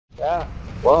Yeah,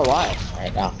 we're alive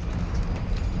right now.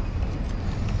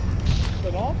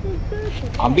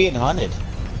 I'm being hunted.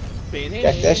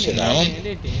 Check that shit out.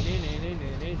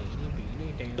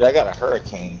 Dude, I got a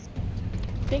hurricane.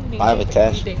 I have a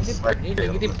test. Business.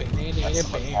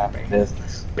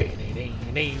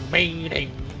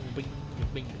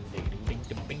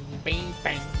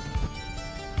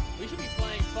 We should be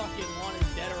playing fucking Wanted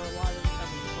Dead or Alive every time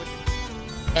we push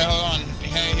it. Hey, hold on.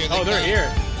 Hey, here Oh, they're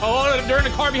here. Oh, they're in the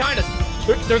car behind us.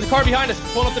 They're in the car behind us,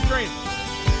 pulling up the train.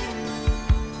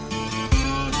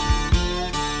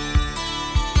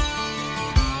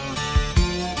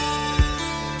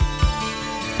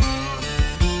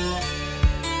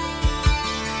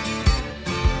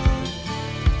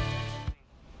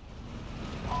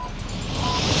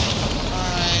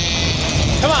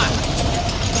 Come on!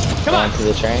 Come on! Going to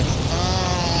the train?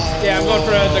 Yeah, I'm going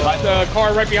for the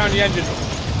car right behind the engine.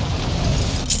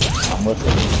 I'm with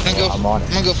it. I'm on it.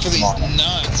 I'm gonna go for these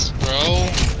nuts, bro.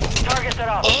 Targets it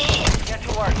up. Get to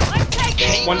work. I'm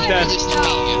taking One's dead.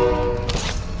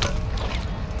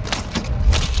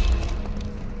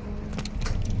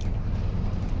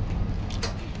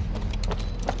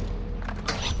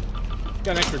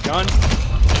 Got an extra gun.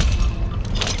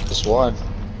 Just one.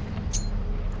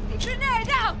 Grenade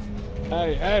out!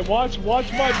 Hey, watch my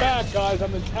back, guys.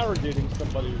 I'm interrogating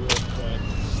somebody real quick.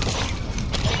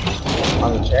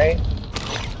 On the train?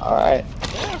 Alright.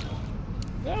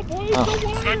 Yeah, boys, don't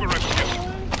worry.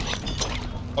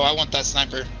 Oh, I want that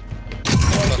sniper. Like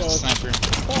Fuck a sniper.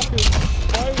 fucking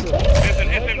spider.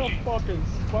 Like a fucking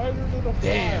spider to the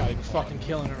Damn, flag. he's fucking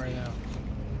killing it right now.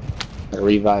 A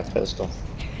revive pistol.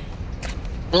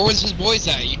 Where was his boys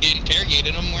at? You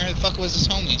interrogated him. Where the fuck was his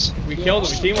homies? We killed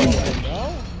him, we teamed with him.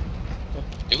 No?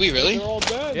 Did we really? They're all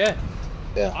dead. Yeah.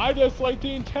 Yeah. I just like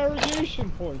the interrogation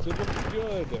points. It looks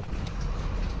good.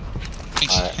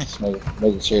 Alright, just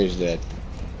making sure he's dead.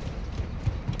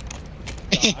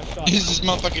 Is this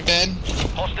motherfucker dead?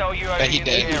 Hostile Yeah, UAV he in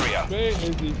did. the area.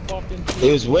 Is he fucking He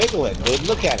was wiggling, dude.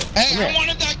 Look at him. Hey, Come I here.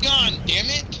 wanted that gun. Damn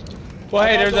it. Well,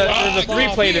 hey, there's a Oh,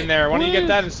 3-plate in there. Why don't you get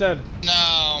that instead?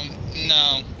 No,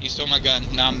 no. You stole my gun.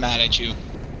 Now I'm mad at you.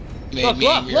 Made Look, me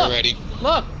look, angry look. already.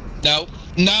 Look! No,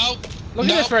 no. Look at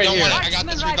no, this right don't here. Want it. I got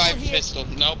this Marksman revived rifle here. pistol.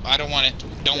 Nope, I don't want it.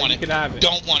 Don't want You it. can have it.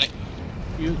 Don't want it.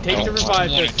 You take I the don't revive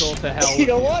want it. pistol to hell. You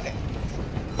don't want it.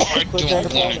 I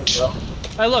don't want it. Bro.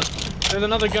 Hey, look, there's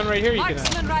another gun right here you can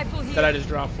Marksman have rifle here. that I just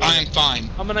dropped for you. I'm fine.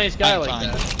 I'm a nice guy I'm like fine.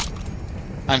 that.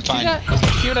 I'm See fine. that?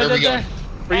 See what I Where did we there? going?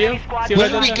 For you? Enemy squad See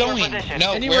what Where I are did we there? going? Position.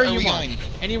 No, Anywhere where are you we want. going?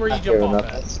 Anywhere you Not jump giving off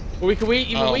up. at. Or we can wait,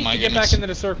 even Oh, wait my to get goodness. back into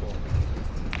the circle.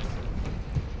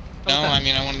 No, Okay. I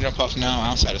mean, I want to jump off now,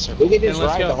 outside of circle. We can just Then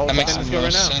let's ride go. the whole That makes Let's time. go no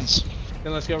right now. sense.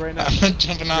 Then let's go right now. I'm not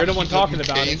jumping off. You're the one You talking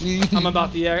fucking about crazy. it. I'm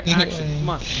about the action. Come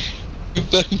on. You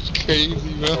fucking crazy,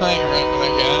 bro. I ain't rapping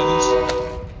like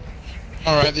guys.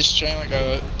 Alright, this train like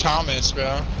a Thomas,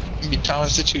 bro. It'd be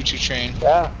Thomas the choo-choo train.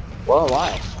 Yeah, we're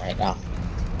alive right now.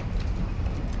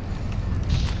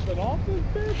 But all this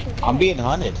bitch. I'm being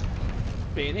hunted.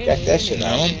 Check that shit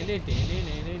out.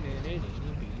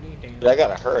 Dude, I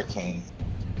got a hurricane.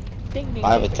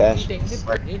 I have a test. Business.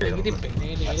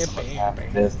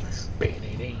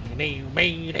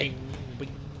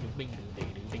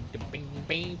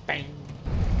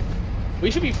 We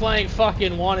should be playing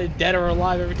fucking Wanted Dead or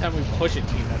Alive every time we push a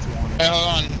team that's wanted. Hey, hold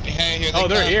on. Hey, here they Oh,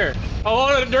 they're come. here.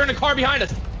 Oh, they're in the car behind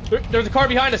us. There's a car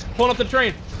behind us, pulling up the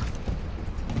train.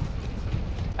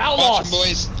 Watch Outlaws! 'em,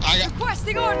 boys. I got.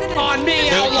 Requesting ordnance. On me, Here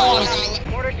we go. outlaws!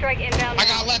 Mortar strike inbound. I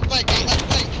got left leg. Got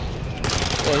left leg.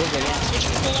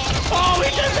 Switching full auto. Oh, we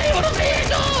just able to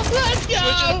vehicle! Let's Switching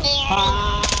go! full auto.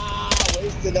 Ah,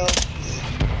 wasted up.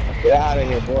 Get out of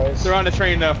here, boys. They're on the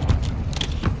train though.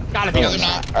 Gotta be No, on they're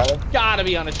the not. Are they? Gotta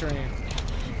be on the train.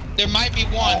 There might be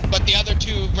one, but the other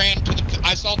two ran to the.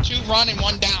 I saw two run and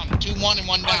one down. Two one and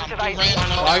one down. Two ran and one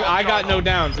Well, down. I got no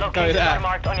downs, I can tell you Locations are that.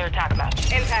 marked on your attack map.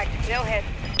 Impact. No hit.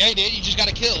 Yeah, you did. You just got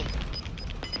to kill.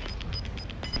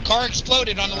 Car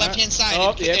exploded on the left-hand side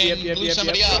Oh, and, yep, yep, and yep, blew yep,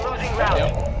 somebody yep. up. Losing round.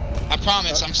 I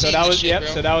promise. I'm So seeing that this was, shit, yep, bro.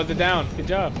 so that was the down. Good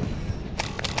job.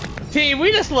 Team,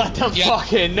 we just let them Yep.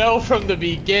 fucking know from the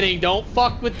beginning. Don't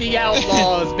fuck with the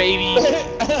outlaws, baby.